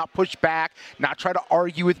along and not push back, not try to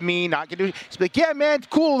argue with me, not get to just be like, yeah, man,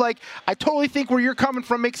 cool. Like, I totally think where you're coming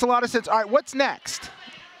from makes a lot of sense. All right, what's next?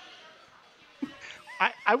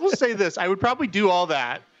 I will say this. I would probably do all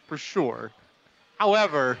that for sure.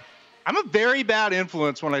 However, I'm a very bad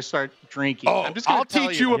influence when I start drinking. Oh, I'll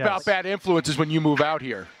teach you about bad influences when you move out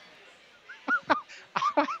here.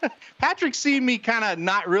 Patrick's seen me kind of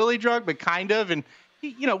not really drunk, but kind of. And,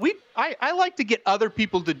 I like to get other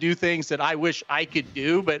people to do things that I wish I could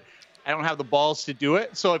do, but I don't have the balls to do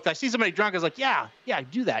it. So if I see somebody drunk, I was like, yeah,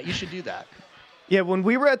 do that. You should do that. Yeah, when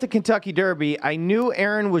we were at the Kentucky Derby, I knew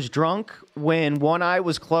Aaron was drunk when one eye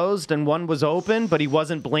was closed and one was open, but he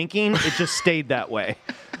wasn't blinking. It just stayed that way.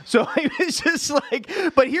 So it was just like,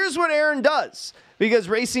 but here's what Aaron does, because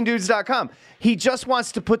RacingDudes.com, he just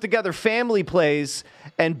wants to put together family plays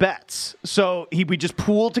and bets. So we just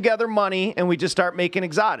pool together money and we just start making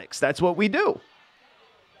exotics. That's what we do.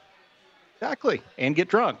 Exactly. And get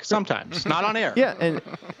drunk sometimes. Not on air. Yeah. And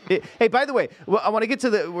hey, by the way, I want to get to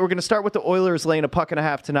we're going to start with the Oilers laying a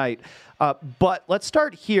 $1.50 tonight. But let's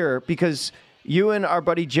start here because you and our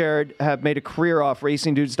buddy Jared have made a career off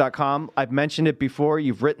RacingDudes.com. I've mentioned it before.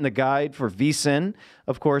 You've written the guide for VSiN,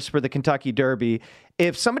 of course, for the Kentucky Derby.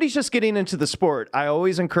 If somebody's just getting into the sport, I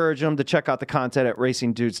always encourage them to check out the content at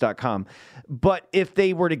RacingDudes.com. But if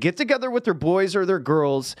they were to get together with their boys or their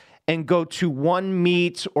girls and go to one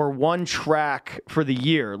meet or one track for the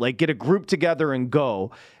year, like get a group together and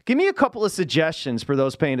go, give me a couple of suggestions for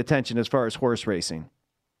those paying attention as far as horse racing.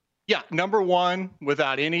 Yeah, number one,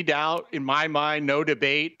 without any doubt, in my mind, no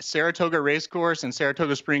debate, Saratoga Racecourse in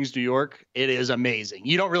Saratoga Springs, New York. It is amazing.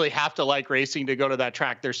 You don't really have to like racing to go to that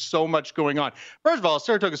track. There's so much going on. First of all,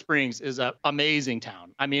 Saratoga Springs is an amazing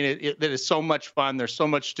town. I mean, it is so much fun. There's so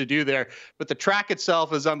much to do there. But the track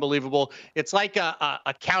itself is unbelievable. It's like a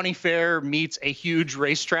county fair meets a huge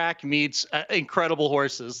racetrack meets incredible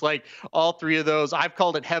horses. Like all three of those, I've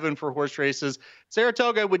called it heaven for horse races.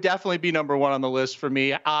 Saratoga would definitely be number one on the list for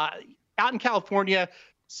me. Out in California,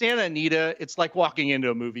 Santa Anita, it's like walking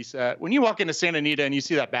into a movie set. When you walk into Santa Anita and you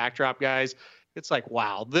see that backdrop, guys, it's like,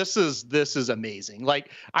 wow, this is amazing.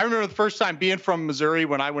 Like, I remember the first time being from Missouri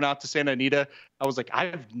when I went out to Santa Anita, I was like,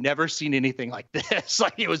 I've never seen anything like this.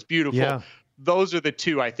 Like, it was beautiful. Yeah. Those are the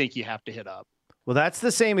two I think you have to hit up. Well, that's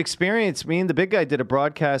the same experience. Me and the big guy did a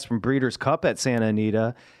broadcast from Breeders' Cup at Santa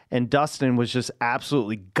Anita, and Dustin was just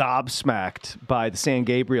absolutely gobsmacked by the San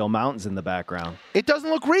Gabriel Mountains in the background. It doesn't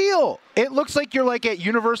look real. It looks like you're like at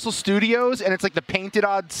Universal Studios, and it's like the painted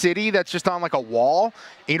on city that's just on like a wall,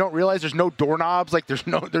 and you don't realize there's no doorknobs, like there's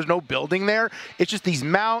no building there. It's just these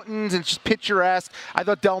mountains, and it's just picturesque. I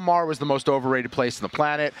thought Del Mar was the most overrated place on the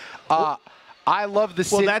planet. I love the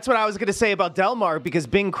city. Well, that's what I was going to say about Del Mar, because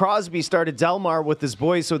Bing Crosby started Del Mar with his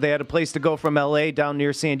boys, so they had a place to go from L.A. down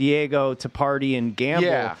near San Diego to party and gamble.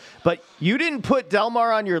 Yeah. But you didn't put Del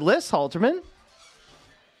Mar on your list, Halterman.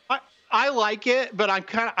 I like it, but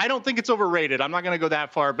I don't think it's overrated. I'm not going to go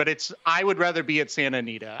that far, but I would rather be at Santa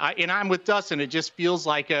Anita. And I'm with Dustin. It just feels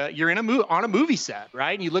like you're in on a movie set,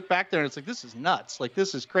 right? And you look back there and it's like, this is nuts. Like,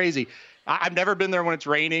 this is crazy. I've never been there when it's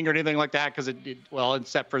raining or anything like that, because well,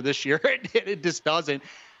 except for this year, it just doesn't.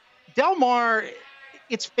 Del Mar,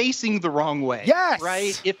 it's facing the wrong way. Yes.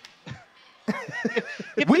 Right?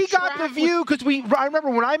 We got the view because I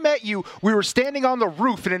remember when I met you, we were standing on the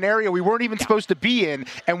roof in an area we weren't even supposed to be in,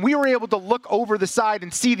 and we were able to look over the side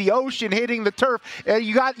and see the ocean hitting the turf.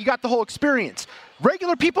 You got the whole experience.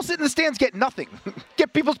 Regular people sitting in the stands get nothing.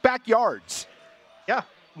 Get people's backyards. Yeah.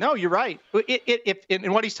 No, you're right.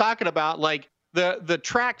 And what he's talking about, like the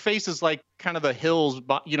track faces like kind of the hills,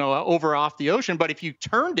 over off the ocean. But if you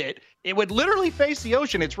turned it, it would literally face the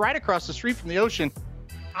ocean. It's right across the street from the ocean.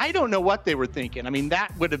 I don't know what they were thinking. I mean,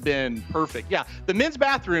 that would have been perfect. Yeah, the men's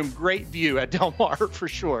bathroom, great view at Del Mar for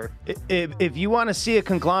sure. If you want to see a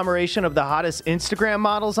conglomeration of the hottest Instagram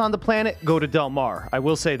models on the planet, go to Del Mar. I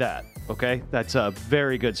will say that. Okay, that's a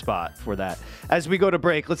very good spot for that. As we go to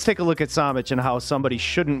break, let's take a look at Samich and how somebody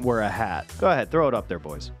shouldn't wear a hat. Go ahead, throw it up there,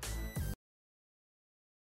 boys.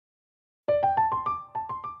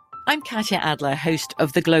 I'm Katya Adler, host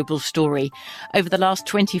of The Global Story. Over the last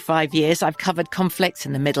 25 years, I've covered conflicts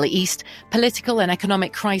in the Middle East, political and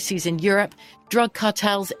economic crises in Europe, drug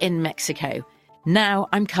cartels in Mexico. Now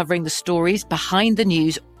I'm covering the stories behind the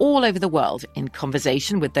news all over the world in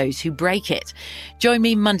conversation with those who break it. Join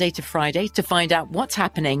me Monday to Friday to find out what's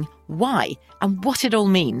happening, why, and what it all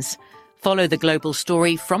means. Follow The Global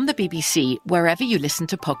Story from the BBC wherever you listen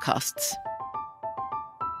to podcasts.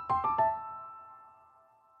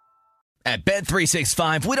 At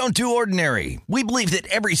Bet365, we don't do ordinary. We believe that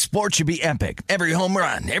every sport should be epic. Every home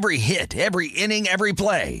run, every hit, every inning, every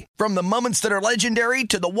play. From the moments that are legendary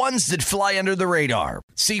to the ones that fly under the radar.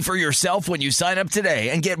 See for yourself when you sign up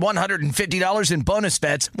today and get $150 in bonus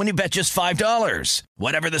bets when you bet just $5.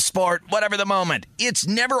 Whatever the sport, whatever the moment, it's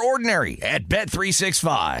never ordinary at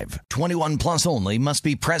Bet365. 21 plus only. Must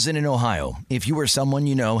be present in Ohio. If you or someone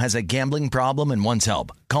you know has a gambling problem and wants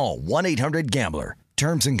help, call 1-800-GAMBLER.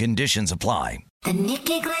 Terms and conditions apply. The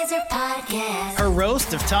Nikki Glaser Podcast. Her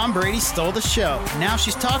roast of Tom Brady stole the show. Now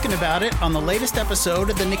she's talking about it on the latest episode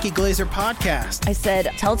of the Nikki Glaser Podcast. I said,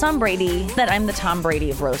 tell Tom Brady that I'm the Tom Brady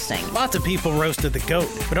of roasting. Lots of people roasted the GOAT,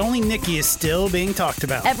 but only Nikki is still being talked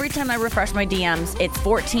about. Every time I refresh my DMs, it's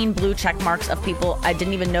 14 blue check marks of people I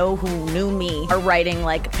didn't even know who knew me are writing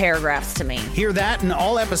like paragraphs to me. Hear that in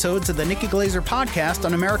all episodes of the Nikki Glaser Podcast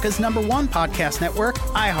on America's #1 podcast network,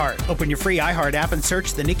 iHeart. Open your free iHeart app and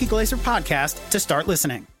search the Nikki Glaser Podcast to start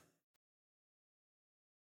listening.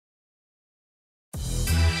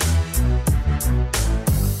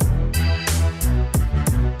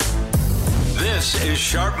 This is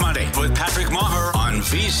Sharp Money with Patrick Maher on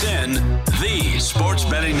VSiN, the Sports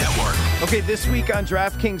Betting Network. Okay, this week on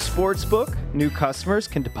DraftKings Sportsbook, new customers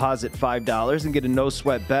can deposit $5 and get a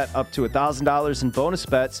no-sweat bet up to $1,000 in bonus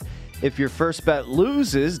bets. If your first bet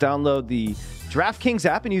loses, download the DraftKings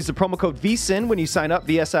app and use the promo code VSiN when you sign up,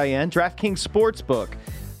 VSIN. DraftKings Sportsbook,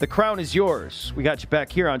 The crown is yours. We got you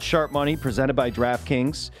back here on Sharp Money, presented by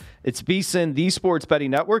DraftKings. It's VSiN, the Sports Betting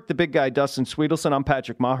Network. The big guy, Dustin Sweetelson. I'm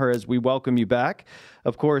Patrick Maher as we welcome you back.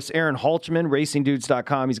 Of course, Aaron Halchman,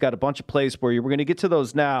 RacingDudes.com. He's got a bunch of plays for you. We're going to get to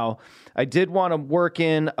those now. I did want to work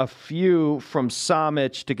in a few from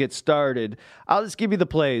Samich to get started. I'll just give you the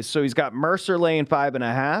plays. So he's got Mercer laying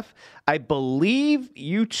 5.5. I believe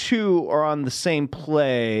you two are on the same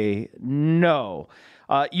play. No.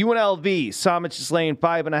 UNLV, Samich is laying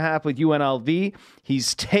 5.5 with UNLV.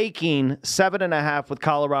 He's taking 7.5 with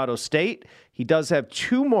Colorado State. He does have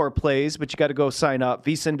two more plays, but you got to go sign up,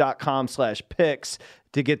 vsin.com/picks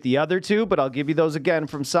to get the other two, but I'll give you those again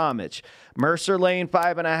from Samich. Mercer laying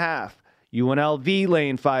 5.5, UNLV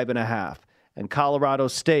laying 5.5, and Colorado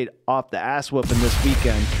State off the ass whooping this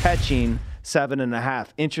weekend, catching 7.5.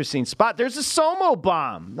 Interesting spot. There's a Somo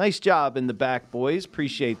bomb. Nice job in the back, boys.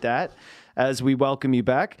 Appreciate that. As we welcome you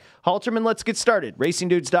back. Halterman, let's get started.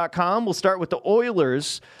 RacingDudes.com. We'll start with the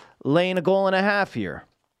Oilers laying 1.5 here.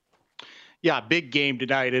 Yeah, big game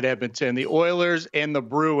tonight at Edmonton. The Oilers and the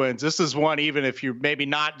Bruins. This is one, even if you're maybe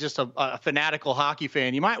not just a fanatical hockey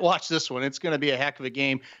fan, you might watch this one. It's going to be a heck of a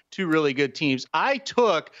game. Two really good teams. I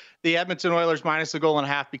took the Edmonton Oilers minus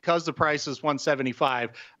 1.5 because the price is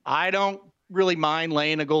 $175. I don't really mind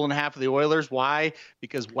laying 1.5 of the Oilers. Why?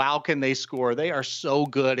 Because wow, can they score? They are so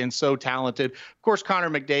good and so talented. Of course, Connor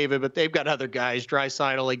McDavid, but they've got other guys.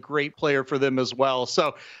 Draisaitl, a great player for them as well.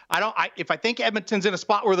 So if I think Edmonton's in a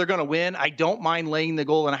spot where they're going to win, I don't mind laying the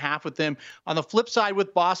 1.5 with them. On the flip side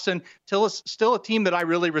with Boston, still a team that I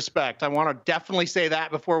really respect. I want to definitely say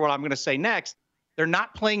that before what I'm going to say next. They're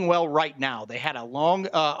not playing well right now. They had a long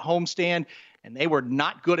homestand, and they were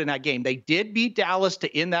not good in that game. They did beat Dallas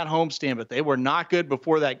to end that homestand, but they were not good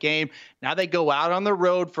before that game. Now they go out on the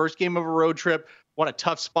road, first game of a road trip. What a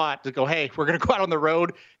tough spot to go, hey, we're going to go out on the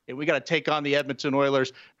road, and we got to take on the Edmonton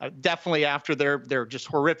Oilers. Definitely after their just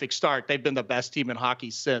horrific start, they've been the best team in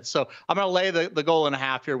hockey since. So I'm going to lay the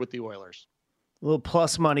 1.5 here with the Oilers. A little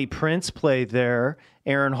plus money Prince play there,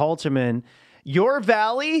 Aaron Halterman. Your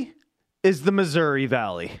valley is the Missouri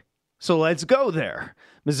Valley. So let's go there.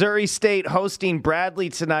 Missouri State hosting Bradley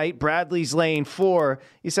tonight. Bradley's laying 4.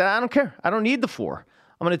 He said, I don't care. I don't need the 4.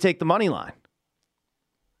 I'm going to take the money line.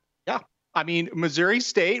 Yeah. I mean, Missouri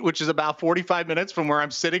State, which is about 45 minutes from where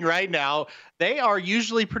I'm sitting right now, they are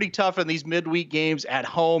usually pretty tough in these midweek games at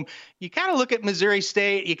home. You kind of look at Missouri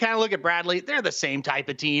State, you kind of look at Bradley. They're the same type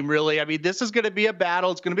of team, really. I mean, this is going to be a battle.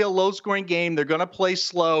 It's going to be a low-scoring game. They're going to play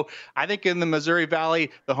slow. I think in the Missouri Valley,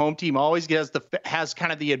 the home team always has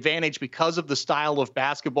kind of the advantage because of the style of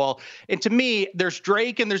basketball. And to me, there's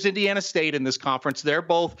Drake and there's Indiana State in this conference. They're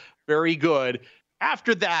both very good.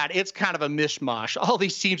 After that, it's kind of a mishmash. All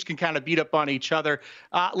these teams can kind of beat up on each other.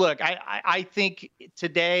 Look, I think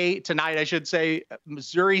tonight, I should say,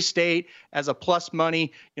 Missouri State as a plus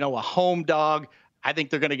money, a home dog. I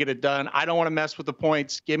think they're going to get it done. I don't want to mess with the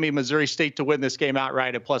points. Give me Missouri State to win this game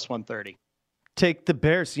outright at plus 130. Take the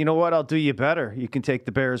Bears. You know what? I'll do you better. You can take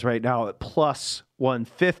the Bears right now at plus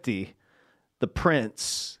 150. The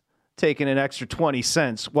Prince taking an extra 20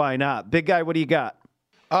 cents. Why not? Big guy, what do you got?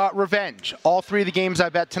 Revenge. All three of the games I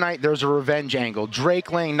bet tonight, there's a revenge angle.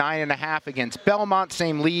 Drake laying 9.5 against Belmont,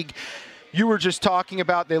 same league. You were just talking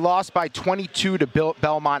about they lost by 22 to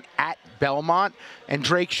Belmont at Belmont, and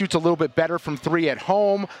Drake shoots a little bit better from 3 at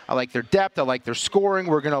home. I like their depth. I like their scoring.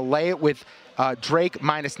 We're going to lay it with Drake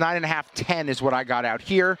minus 9.5, 10 is what I got out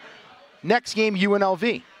here. Next game,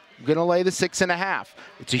 UNLV. I'm going to lay the 6.5.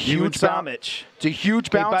 It's a huge Samich. It's a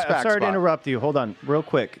huge bounce back Sorry spot. to interrupt you. Hold on real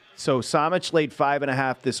quick. So Samich laid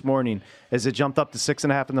 5.5 this morning. Has it jumped up to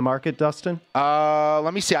 6.5 in the market, Dustin?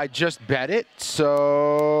 Let me see. I just bet it.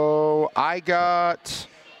 So I got,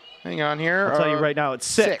 hang on here. I'll tell you right now, it's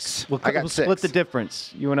 6. We'll split the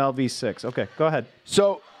difference. UNLV 6. Okay, go ahead.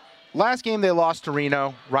 So last game they lost to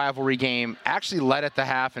Reno, rivalry game. Actually led at the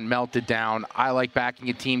half and melted down. I like backing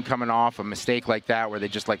a team coming off a mistake like that where they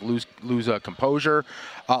just lose a composure.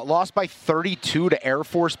 Lost by 32 to Air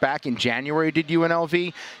Force back in January, did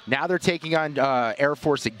UNLV. Now they're taking on Air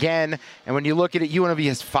Force again. And when you look at it, UNLV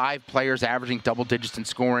has 5 players averaging double digits in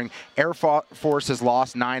scoring. Air Force has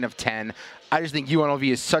lost 9 of 10. I just think UNLV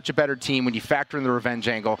is such a better team. When you factor in the revenge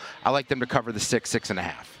angle, I like them to cover the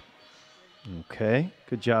 6.5. Okay,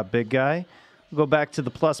 good job, big guy. We'll go back to the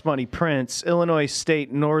plus money Prince. Illinois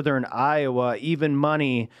State, Northern Iowa. Even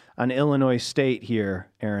money on Illinois State here,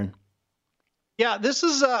 Aaron. Yeah, this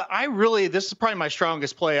is probably my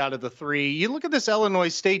strongest play out of the three. You look at this Illinois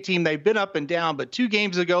State team, they've been up and down, but 2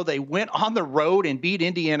 games ago they went on the road and beat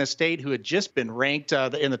Indiana State, who had just been ranked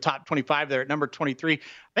in the top 25 there at number 23.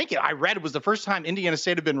 I think I read it was the first time Indiana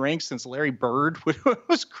State had been ranked since Larry Bird, which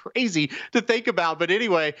was crazy to think about. But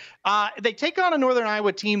anyway, they take on a Northern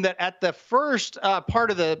Iowa team that at the first part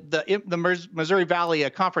of the Missouri Valley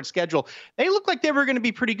conference schedule, they looked like they were going to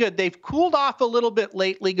be pretty good. They've cooled off a little bit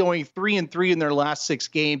lately, going 3-3 in their last 6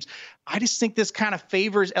 games. I just think this kind of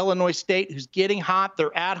favors Illinois State, who's getting hot.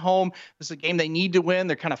 They're at home. This is a game they need to win.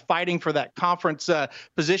 They're kind of fighting for that conference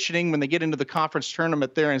positioning when they get into the conference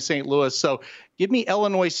tournament there in St. Louis. So give me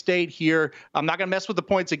Illinois State here. I'm not going to mess with the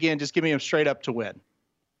points again. Just give me them straight up to win.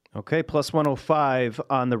 Okay, plus 105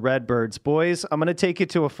 on the Redbirds. Boys, I'm going to take you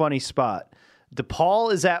to a funny spot.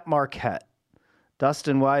 DePaul is at Marquette.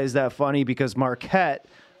 Dustin, why is that funny? Because Marquette,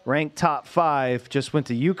 ranked top 5, just went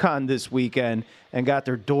to UConn this weekend and got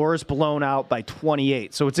their doors blown out by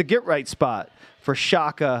 28. So it's a get-right spot for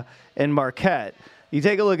Shaka and Marquette. You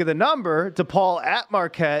take a look at the number, DePaul at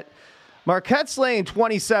Marquette. Marquette's laying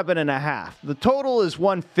 27.5. The total is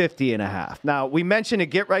 150.5. Now, we mentioned a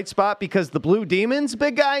get-right spot because the Blue Demons,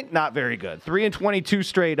 big guy, not very good. 3-22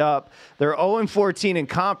 straight up. They're 0-14 in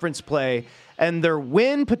conference play, and their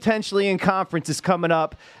win potentially in conference is coming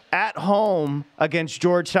up at home against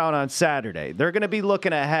Georgetown on Saturday. They're going to be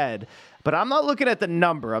looking ahead, but I'm not looking at the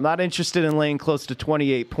number. I'm not interested in laying close to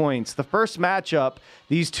 28 points. The first matchup,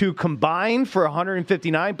 these two combined for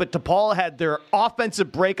 159, but DePaul had their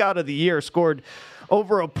offensive breakout of the year, scored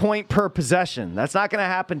over a point per possession. That's not going to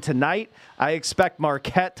happen tonight. I expect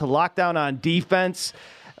Marquette to lock down on defense.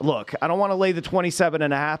 Look, I don't want to lay the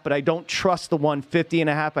 27.5, but I don't trust the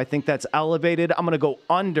 150.5. I think that's elevated. I'm going to go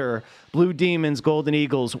under Blue Demons, Golden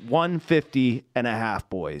Eagles, 150.5,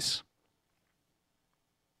 boys.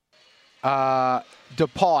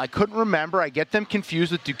 DePaul, I couldn't remember. I get them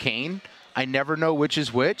confused with Duquesne. I never know which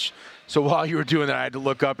is which. So while you were doing that, I had to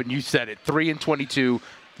look up, and you said it. 3-22,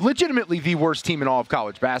 legitimately the worst team in all of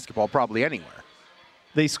college basketball, probably anywhere.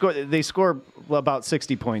 They score about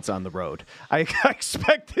 60 points on the road. I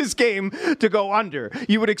expect this game to go under.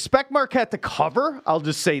 You would expect Marquette to cover. I'll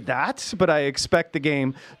just say that. But I expect the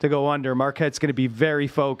game to go under. Marquette's going to be very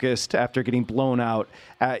focused after getting blown out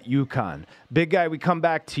at UConn. Big guy, we come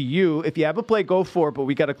back to you. If you have a play, go for it. But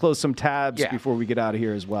we got to close some tabs before we get out of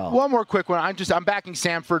here as well. One more quick one. I'm backing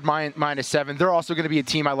Samford -7. They're also going to be a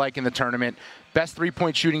team I like in the tournament. Best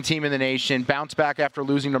 3-point shooting team in the nation. Bounce back after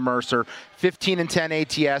losing to Mercer. 15-10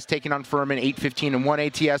 ATS, taking on Furman. 8-15-1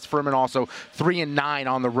 ATS. Furman also 3-9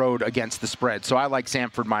 on the road against the spread. So I like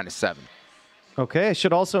Samford -7. Okay, I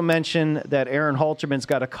should also mention that Aaron Halterman's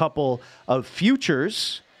got a couple of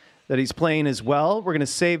futures that he's playing as well. We're going to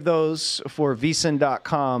save those for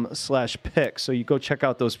vsin.com/pick. So you go check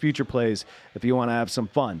out those future plays if you want to have some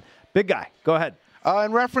fun. Big guy, go ahead.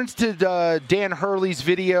 In reference to Dan Hurley's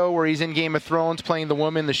video where he's in Game of Thrones playing the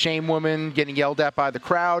woman, the shame woman, getting yelled at by the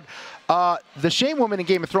crowd. The shame woman in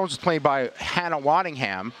Game of Thrones is played by Hannah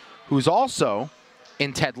Waddingham, who's also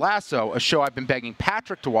in Ted Lasso, a show I've been begging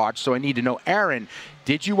Patrick to watch. So I need to know, Aaron,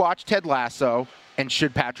 did you watch Ted Lasso, and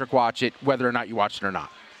should Patrick watch it, whether or not you watched it or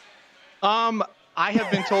not? I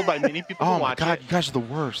have been told by many people to watch it. Oh, my God, you guys are the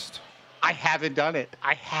worst. I haven't done it.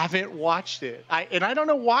 I haven't watched it. And I don't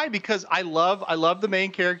know why, because I love the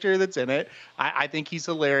main character that's in it. I think he's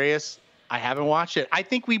hilarious. I haven't watched it. I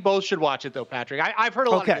think we both should watch it, though, Patrick. I've heard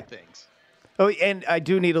a lot of good things. Oh, and I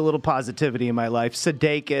do need a little positivity in my life.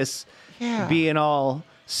 Sudeikis being all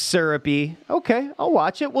syrupy. Okay, I'll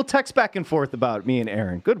watch it. We'll text back and forth about me and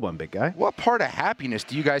Aaron. Good one, big guy. What part of happiness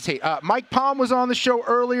do you guys hate? Mike Palm was on the show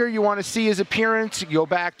earlier. You want to see his appearance, you go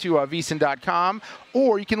back to vsin.com,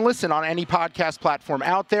 or you can listen on any podcast platform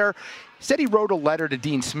out there. He said he wrote a letter to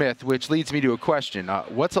Dean Smith, which leads me to a question.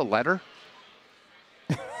 What's a letter?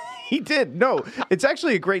 He did. No, it's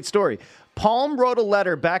actually a great story. Palm wrote a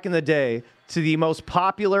letter back in the day to the most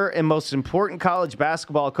popular and most important college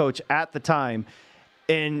basketball coach at the time.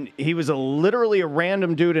 And he was literally a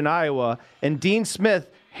random dude in Iowa. And Dean Smith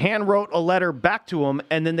hand wrote a letter back to him,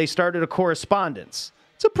 and then they started a correspondence.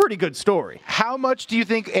 It's a pretty good story. How much do you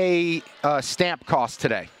think a stamp costs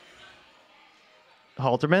today?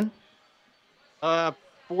 Halterman?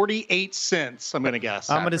 48 cents, I'm going to guess.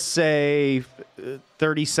 I'm going to say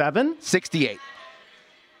 37? 68.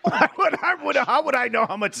 How would I know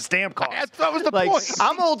how much a stamp costs? That was the point.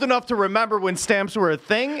 I'm old enough to remember when stamps were a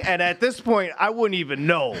thing, and at this point, I wouldn't even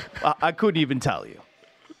know. I couldn't even tell you.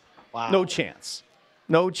 Wow. No chance.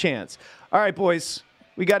 No chance. All right, boys,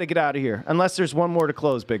 we got to get out of here, unless there's one more to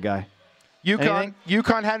close, big guy.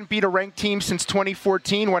 UConn hadn't beat a ranked team since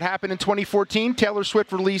 2014. What happened in 2014? Taylor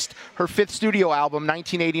Swift released her 5th studio album,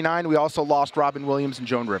 1989. We also lost Robin Williams and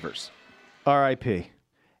Joan Rivers. R.I.P.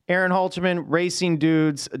 Aaron Halterman,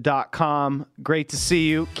 RacingDudes.com. Great to see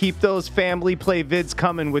you. Keep those family play vids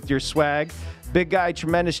coming with your swag. Big guy,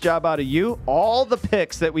 tremendous job out of you. All the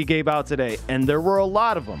picks that we gave out today, and there were a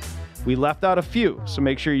lot of them. We left out a few, so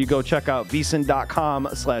make sure you go check out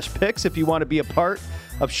vsin.com/picks if you want to be a part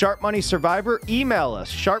of Sharp Money Survivor. Email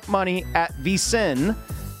us,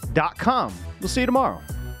 sharpmoney@vsin.com. We'll see you tomorrow.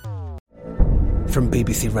 From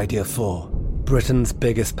BBC Radio 4, Britain's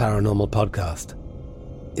biggest paranormal podcast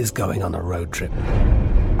is going on a road trip.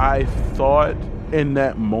 I thought in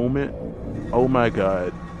that moment, oh my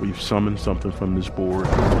God, we've summoned something from this board.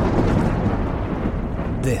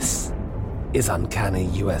 This is Uncanny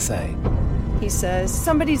USA. He says,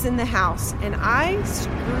 somebody's in the house, and I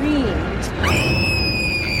screamed.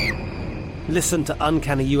 Listen to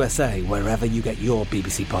Uncanny USA wherever you get your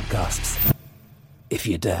BBC podcasts, if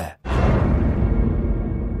you dare.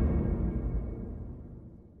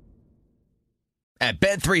 At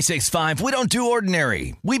Bet365, we don't do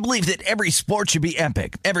ordinary. We believe that every sport should be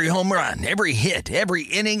epic. Every home run, every hit, every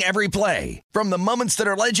inning, every play. From the moments that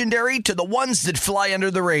are legendary to the ones that fly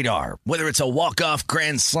under the radar. Whether it's a walk-off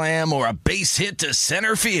grand slam or a base hit to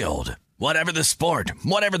center field. Whatever the sport,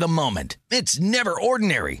 whatever the moment. It's never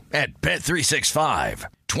ordinary at Bet365.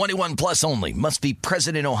 21 plus only. Must be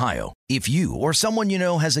present in Ohio. If you or someone you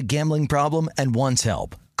know has a gambling problem and wants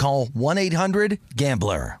help, call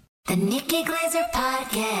 1-800-GAMBLER. The Nikki Glaser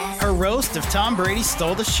Podcast. Her roast of Tom Brady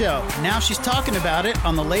stole the show. Now she's talking about it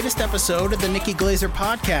on the latest episode of the Nikki Glaser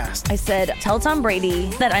Podcast. I said, tell Tom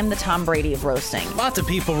Brady that I'm the Tom Brady of roasting. Lots of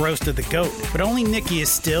people roasted the GOAT, but only Nikki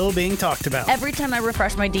is still being talked about. Every time I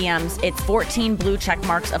refresh my DMs, it's 14 blue check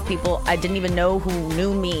marks of people I didn't even know who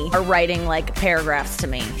knew me are writing like paragraphs to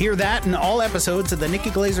me. Hear that in all episodes of the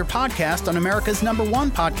Nikki Glaser Podcast on America's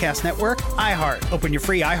 #1 podcast network, iHeart. Open your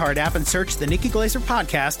free iHeart app and search the Nikki Glaser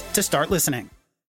Podcast to start listening.